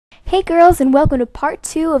Hey girls, and welcome to part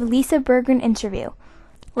 2 of Lisa Berggren interview.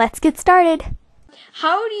 Let's get started.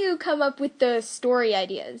 How do you come up with the story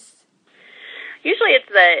ideas? Usually it's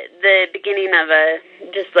the beginning of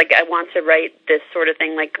just like I want to write this sort of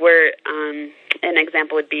thing, like where an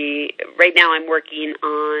example would be, right now I'm working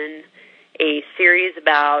on a series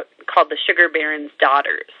called The Sugar Baron's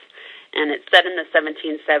Daughters, and it's set in the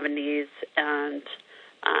 1770s, and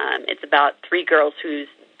it's about three girls whose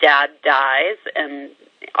dad dies, and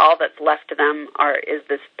all that's left to them is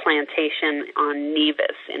this plantation on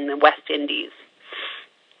Nevis in the West Indies.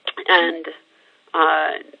 And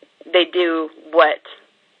they do what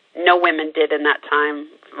no women did in that time,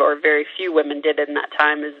 or very few women did in that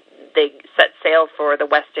time, is they set sail for the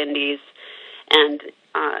West Indies and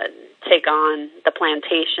take on the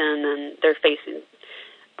plantation, and they're facing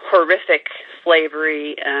horrific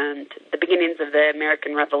slavery and the beginnings of the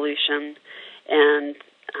American Revolution and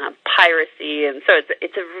piracy, and so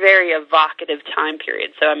it's a very evocative time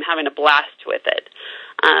period, so I'm having a blast with it.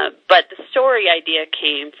 But the story idea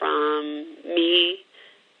came from me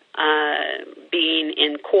being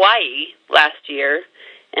in Kauai last year,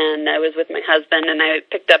 and I was with my husband, and I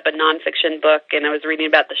picked up a nonfiction book, and I was reading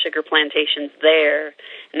about the sugar plantations there,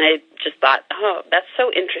 and I just thought, oh, that's so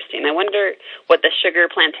interesting. I wonder what the sugar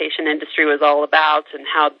plantation industry was all about and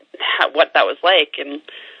how what that was like. And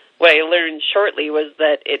what I learned shortly was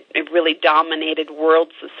that it really dominated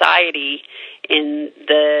world society in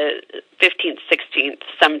the 15th, 16th,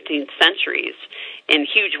 17th centuries in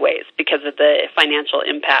huge ways because of the financial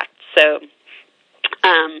impact. So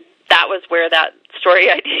that was where that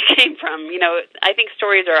story idea came from. You know, I think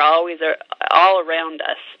stories are always all around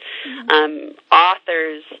us. Mm-hmm.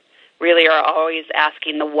 Authors really are always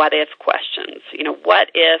asking the what-if questions. You know,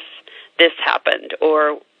 what if this happened?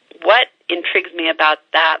 Or what intrigues me about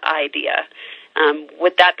that idea?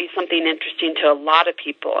 Would that be something interesting to a lot of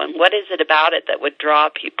people? And what is it about it that would draw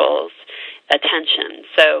people's attention?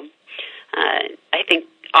 So I think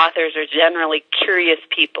authors are generally curious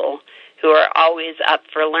people who are always up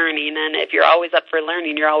for learning. And if you're always up for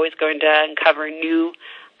learning, you're always going to uncover new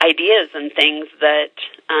ideas and things that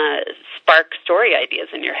spark story ideas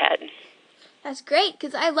in your head. That's great,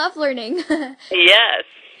 because I love learning. Yes.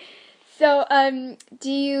 So,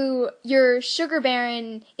 your Sugar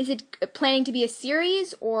Baron, is it planning to be a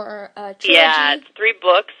series or a trilogy? Yeah, it's 3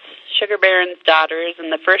 books, Sugar Baron's Daughters,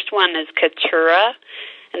 and the first one is Keturah,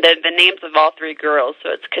 and the names of all 3 girls.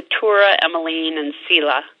 So it's Keturah, Emmeline, and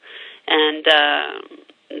Selah, and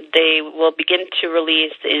they will begin to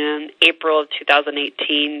release in April of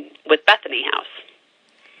 2018 with Bethany House.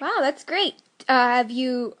 Wow, that's great. Are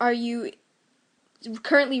you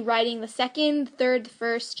currently writing the second, the third, the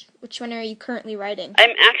first? Which one are you currently writing?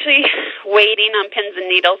 I'm actually waiting on pins and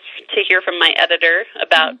needles to hear from my editor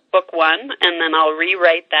about book 1, and then I'll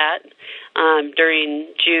rewrite that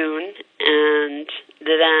during June, and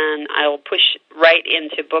then I'll push right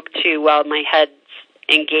into book 2 while my head's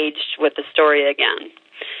engaged with the story again.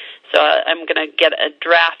 So I'm going to get a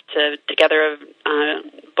draft together of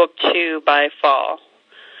book 2 by fall.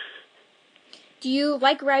 Do you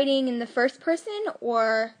like writing in the first person,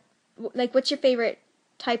 or like what's your favorite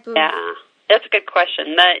type of? Yeah, that's a good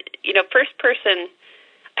question. First person,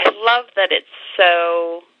 I love that it's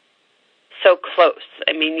so close.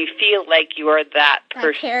 I mean, you feel like you are that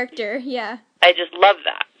person. That character, yeah. I just love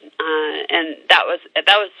that, and that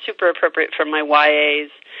was super appropriate for my YAs.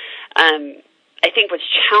 I think what's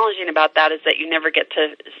challenging about that is that you never get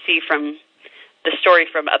to see from the story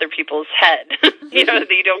from other people's head. You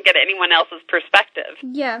don't get anyone else's perspective.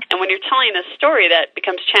 Yeah. And when you're telling a story, that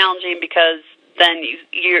becomes challenging because then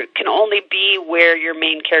you can only be where your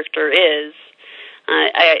main character is.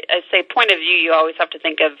 I say point of view, you always have to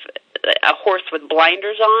think of a horse with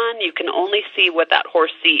blinders on. You can only see what that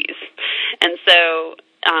horse sees. And so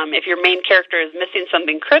if your main character is missing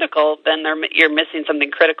something critical, then you're missing something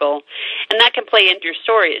critical. And that can play into your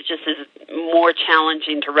story. It just is more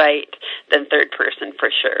challenging to write than third person, for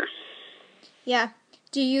sure. Yeah.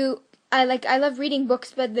 I love reading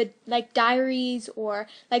books, but the diaries or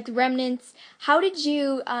remnants. How did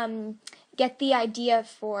you get the idea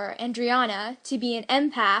for Andriana to be an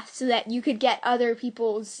empath so that you could get other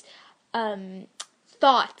people's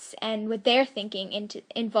thoughts and what they're thinking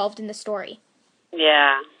involved in the story?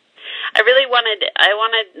 Yeah. I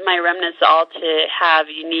wanted my remnants all to have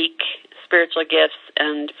unique spiritual gifts,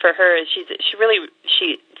 and for her,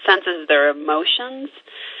 she senses their emotions,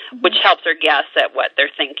 which helps her guess at what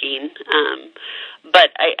they're thinking. But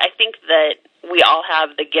I think that we all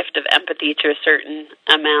have the gift of empathy to a certain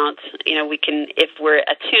amount. We can, if we're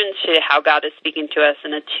attuned to how God is speaking to us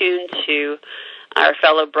and attuned to our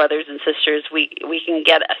fellow brothers and sisters, we can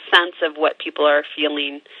get a sense of what people are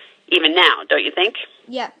feeling even now, don't you think?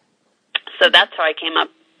 Yeah. So that's how I came up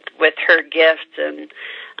with her gift, and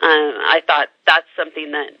I thought that's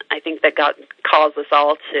something that I think that God calls us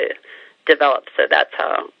all to develop. So that's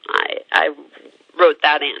how I wrote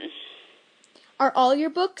that in. Are all your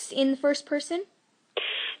books in the first person?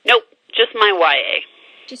 Nope, just my YA.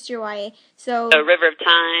 Just your YA. So River of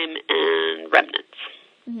Time and Remnants.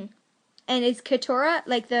 Mm-hmm. And is Keturah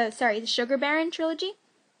like the Sugar Baron trilogy?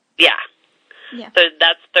 Yeah. Yeah. So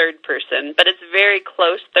that's third person, but it's very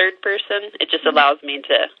close third person. It just allows me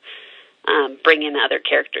to bring in other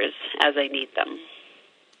characters as I need them.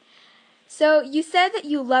 So you said that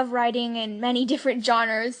you love writing in many different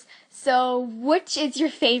genres. So which is your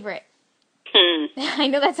favorite? I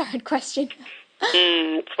know that's a hard question.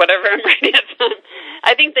 It's whatever I'm writing at the time.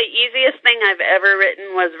 I think the easiest thing I've ever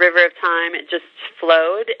written was River of Time. It just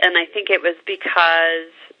flowed, and I think it was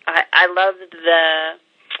because I loved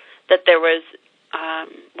that there was,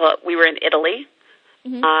 we were in Italy,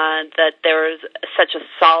 that there was such a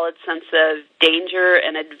solid sense of danger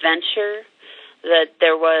and adventure, that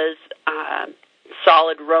there was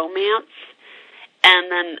solid romance,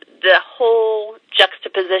 and then the whole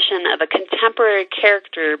juxtaposition of a contemporary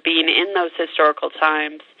character being in those historical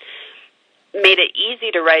times made it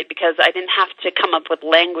easy to write because I didn't have to come up with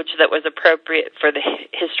language that was appropriate for the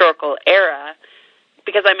historical era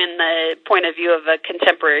because I'm in the point of view of a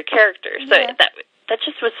contemporary character. So that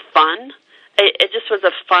just was fun. It just was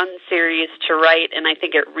a fun series to write, and I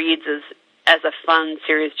think it reads as a fun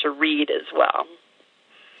series to read as well.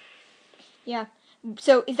 Yeah.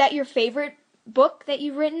 So is that your favorite book that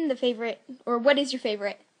you've written? Or what is your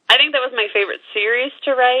favorite? I think that was my favorite series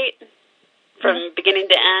to write from beginning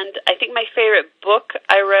to end. I think my favorite book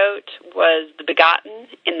I wrote was The Begotten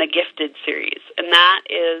in the Gifted series, and that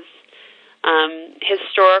is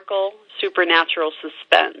historical supernatural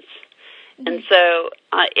suspense. And so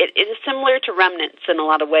it is similar to Remnants in a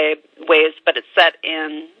lot of ways, but it's set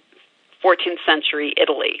in 14th century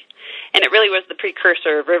Italy. And it really was the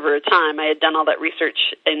precursor of River of Time. I had done all that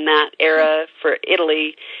research in that era for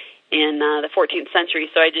Italy in the 14th century,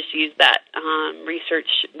 so I just used that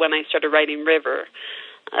research when I started writing River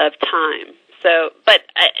of Time. So, but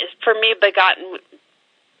for me, Begotten,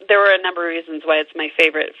 there were a number of reasons why it's my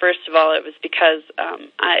favorite. First of all, it was because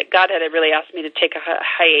God had really asked me to take a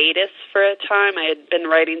hiatus for a time. I had been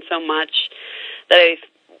writing so much that I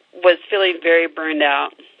was feeling very burned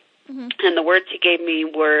out. And the words he gave me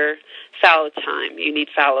were fallow time. You need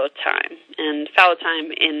fallow time. And fallow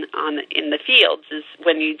time in the fields is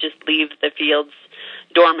when you just leave the fields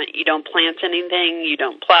dormant. You don't plant anything. You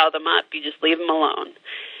don't plow them up. You just leave them alone.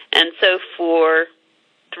 And so for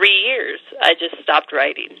 3 years, I just stopped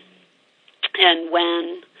writing. And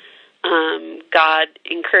when God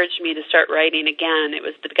encouraged me to start writing again, it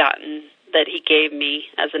was The Begotten that he gave me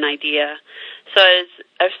as an idea. So I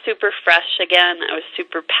was super fresh again. I was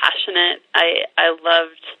super passionate. I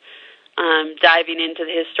loved diving into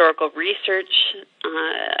the historical research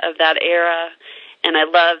of that era, and I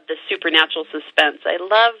loved the supernatural suspense. I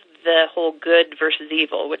loved the whole good versus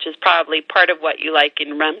evil, which is probably part of what you like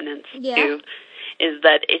in Remnants too, is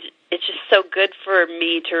that it's just so good for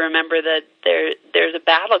me to remember that there's a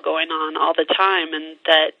battle going on all the time, and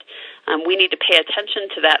that we need to pay attention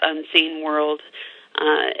to that unseen world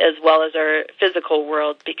as well as our physical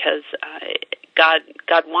world, because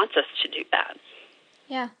God wants us to do that.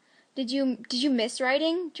 Yeah. Did you miss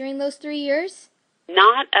writing during those 3 years?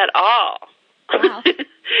 Not at all. Wow.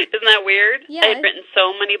 Isn't that weird? Yeah. I had written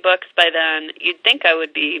so many books by then. You'd think I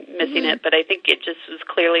would be missing it, but I think it just was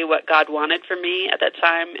clearly what God wanted for me at that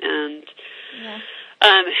time. And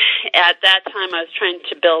at that time, I was trying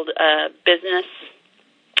to build a business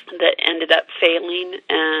that ended up failing,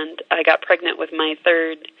 and I got pregnant with my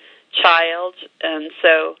third child. And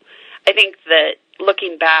so I think that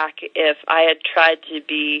looking back, if I had tried to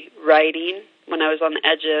be writing when I was on the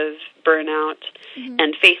edge of burnout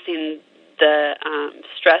and facing the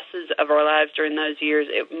stresses of our lives during those years,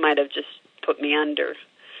 it might have just put me under.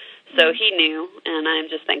 So he knew, and I'm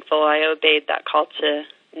just thankful I obeyed that call to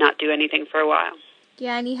not do anything for a while.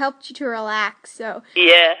 Yeah, and he helped you to relax, so...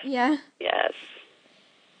 Yeah. Yeah. Yes.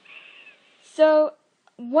 So,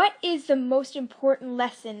 what is the most important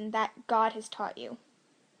lesson that God has taught you?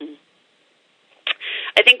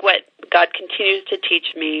 I think what God continues to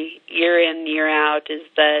teach me year in, year out is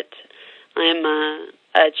that I'm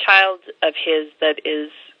a child of His that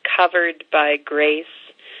is covered by grace,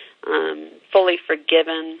 fully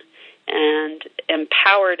forgiven, and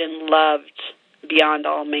empowered and loved beyond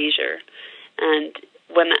all measure. And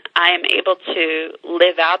when I am able to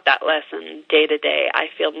live out that lesson day to day, I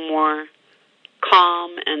feel more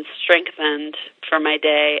calm and strengthened for my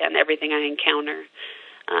day and everything I encounter.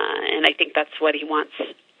 And I think that's what he wants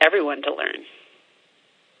everyone to learn.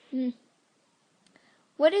 Mm.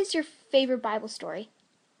 What is your favorite Bible story?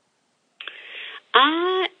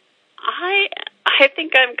 I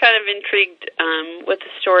think I'm kind of intrigued with the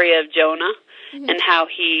story of Jonah and how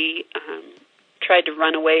he tried to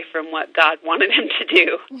run away from what God wanted him to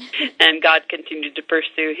do, and God continued to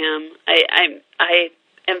pursue him. I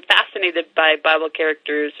am fascinated by Bible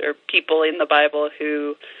characters or people in the Bible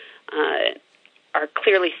who are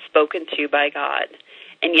clearly spoken to by God,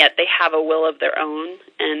 and yet they have a will of their own,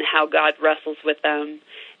 and how God wrestles with them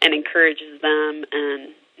and encourages them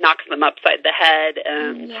and knocks them upside the head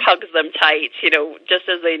and hugs them tight, just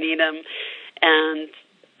as they need him. And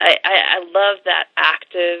I love that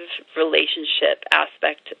active relationship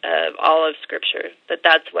aspect of all of Scripture,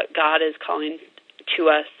 that's what God is calling to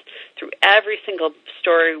us through every single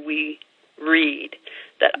story we read,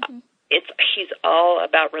 that he's all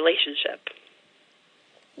about relationship.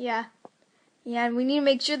 Yeah. Yeah, and we need to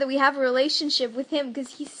make sure that we have a relationship with him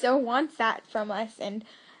because he so wants that from us. And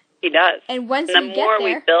he does. And once and the we more get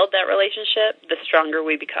there, we build that relationship, the stronger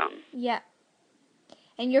we become. Yeah.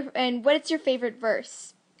 And what's your favorite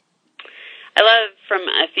verse? I love from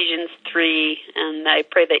Ephesians 3, and I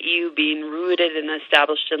pray that you, being rooted and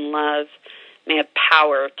established in love, may have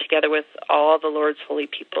power, together with all the Lord's holy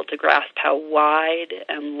people, to grasp how wide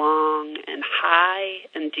and long and high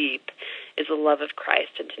and deep is the love of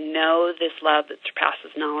Christ, and to know this love that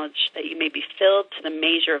surpasses knowledge, that you may be filled to the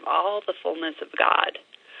measure of all the fullness of God.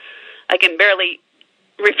 I can barely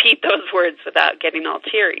repeat those words without getting all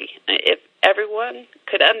teary. If everyone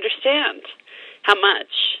could understand how much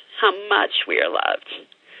we are loved,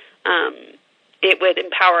 it would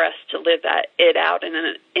empower us to live it out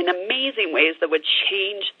in amazing ways that would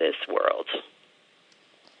change this world.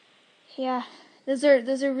 Yeah, those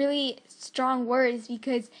are really strong words,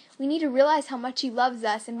 because we need to realize how much he loves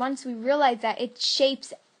us, and once we realize that, it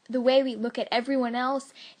shapes the way we look at everyone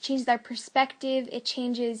else, it changes our perspective, it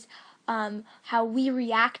changes how we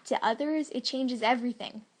react to others, it changes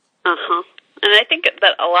everything. And I think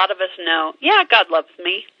that a lot of us know, yeah, God loves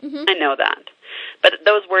me. I know that. But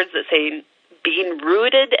those words that say being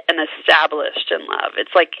rooted and established in love,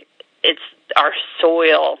 it's like it's our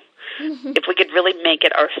soil. If we could really make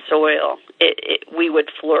it our soil, we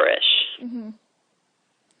would flourish.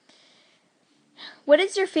 What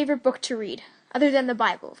is your favorite book to read, other than the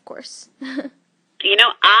Bible, of course?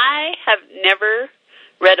 I have never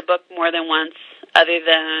read a book more than once, other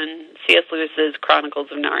than C.S. Lewis's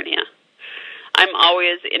Chronicles of Narnia. I'm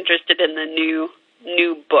always interested in the new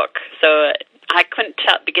book, so I couldn't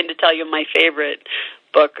begin to tell you my favorite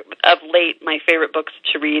book. Of late, my favorite books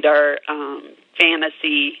to read are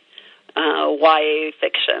fantasy, YA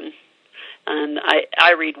fiction. And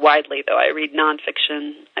I read widely, though. I read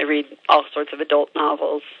nonfiction. I read all sorts of adult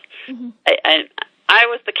novels. I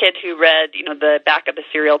was the kid who read, the back of the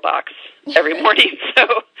cereal box every morning, so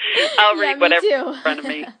I'll read whatever's in front of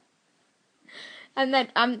me. And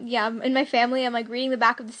then, in my family, I'm like reading the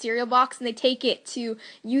back of the cereal box, and they take it to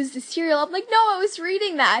use the cereal. I'm like, no, I was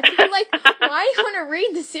reading that. And they're like, why do you want to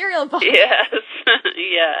read the cereal box? Yes,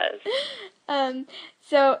 yes.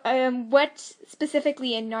 So, what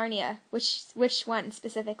specifically in Narnia? Which one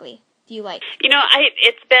specifically do you like?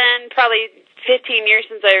 It's been probably 15 years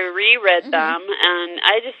since I reread them, and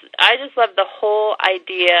I just love the whole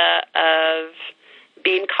idea of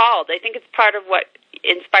being called. I think it's part of what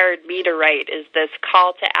inspired me to write, is this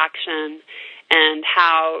call to action, and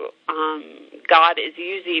how God is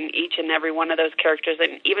using each and every one of those characters,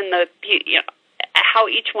 and even how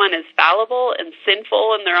each one is fallible and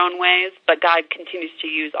sinful in their own ways, but God continues to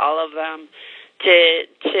use all of them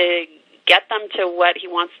to get them to what he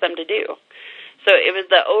wants them to do. So it was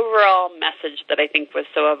the overall message that I think was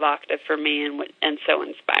so evocative for me and so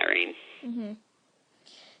inspiring.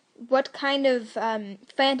 What kind of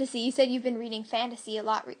fantasy? You said you've been reading fantasy a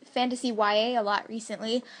lot, fantasy YA a lot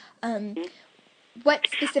recently. What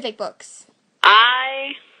specific books?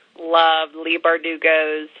 I love Leigh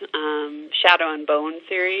Bardugo's Shadow and Bone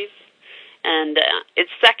series, and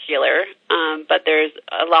it's secular, but there's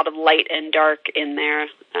a lot of light and dark in there,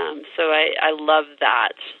 so I love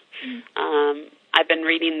that. I've been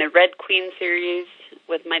reading the Red Queen series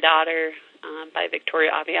with my daughter by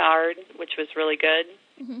Victoria Aveyard, which was really good.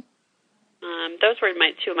 Those were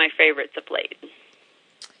two of my favorites of late.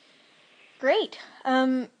 Great.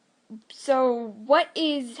 So what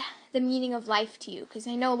is the meaning of life to you? Because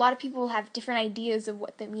I know a lot of people have different ideas of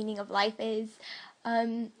what the meaning of life is.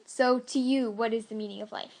 So to you, what is the meaning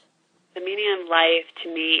of life? The meaning of life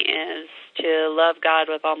to me is to love God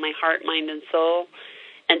with all my heart, mind, and soul,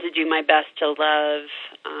 and to do my best to love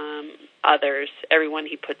others, everyone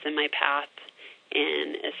He puts in my path,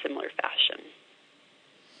 in a similar fashion.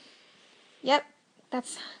 Yep,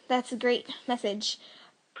 that's a great message.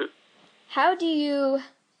 How do you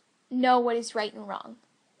know what is right and wrong?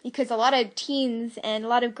 Because a lot of teens and a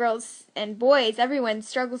lot of girls and boys, everyone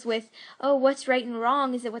struggles with, oh, what's right and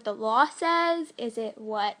wrong? Is it what the law says? Is it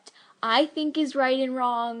what I think is right and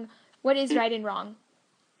wrong? What is right and wrong?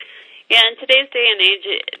 Yeah, in today's day and age,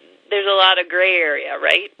 there's a lot of gray area,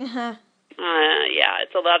 right? Uh-huh. Yeah,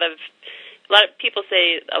 it's a lot of people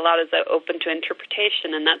say a lot is open to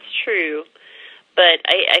interpretation, and that's true. But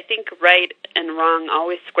I think right and wrong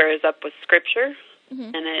always squares up with Scripture,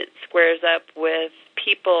 Mm-hmm. and it squares up with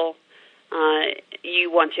people you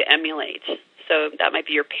want to emulate. So that might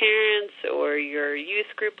be your parents or your youth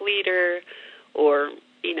group leader, or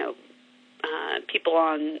people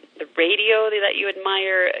on the radio that you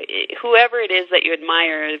admire. Whoever it is that you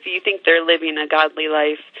admire, if you think they're living a godly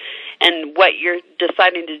life, and what you're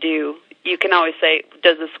deciding to do, you can always say,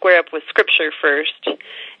 does it square up with Scripture first?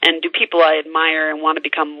 And do people I admire and want to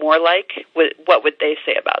become more like, what would they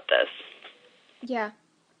say about this? Yeah.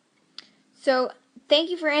 So thank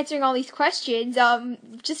you for answering all these questions.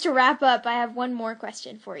 Just to wrap up, I have one more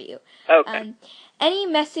question for you. Okay. Any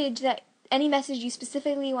message you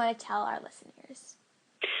specifically want to tell our listeners?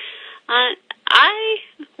 I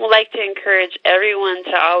would like to encourage everyone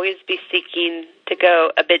to always be seeking to go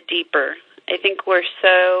a bit deeper. I think we're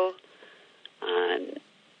so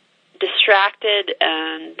distracted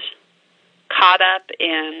and caught up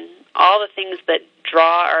in all the things that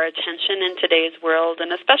draw our attention in today's world,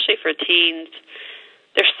 and especially for teens.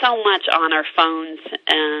 There's so much on our phones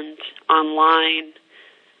and online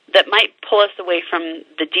that might pull us away from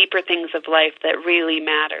the deeper things of life that really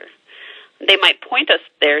matter. They might point us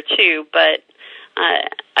there too, but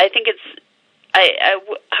I think I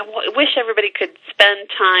wish everybody could spend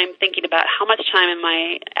time thinking about how much time am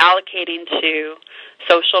I allocating to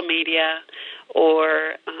social media,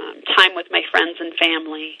 or time with my friends and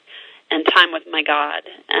family, and time with my God.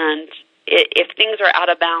 And if things are out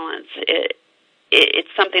of balance, it's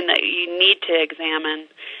something that you need to examine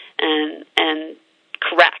and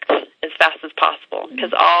correct as fast as possible,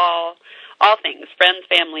 because all things, friends,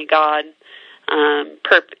 family, God,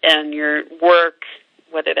 and your work,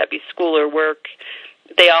 whether that be school or work,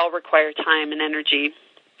 they all require time and energy.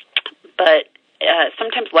 But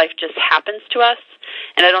sometimes life just happens to us,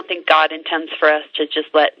 and I don't think God intends for us to just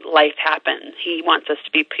let life happen. He wants us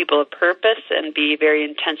to be people of purpose and be very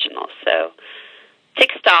intentional. So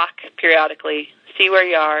take stock periodically, see where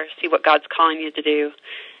you are, see what God's calling you to do,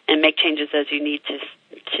 and make changes as you need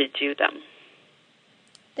to do them.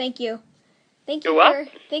 Thank you. You're welcome.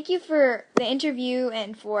 Thank you for the interview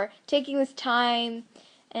and for taking this time.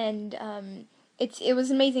 And it was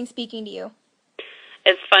amazing speaking to you.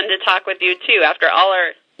 It's fun to talk with you too. After all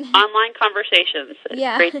our online conversations,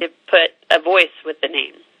 it's great to put a voice with the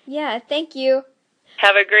name. Yeah, thank you.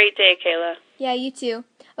 Have a great day, Kayla. Yeah, you too.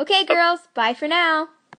 Okay, girls, bye for now.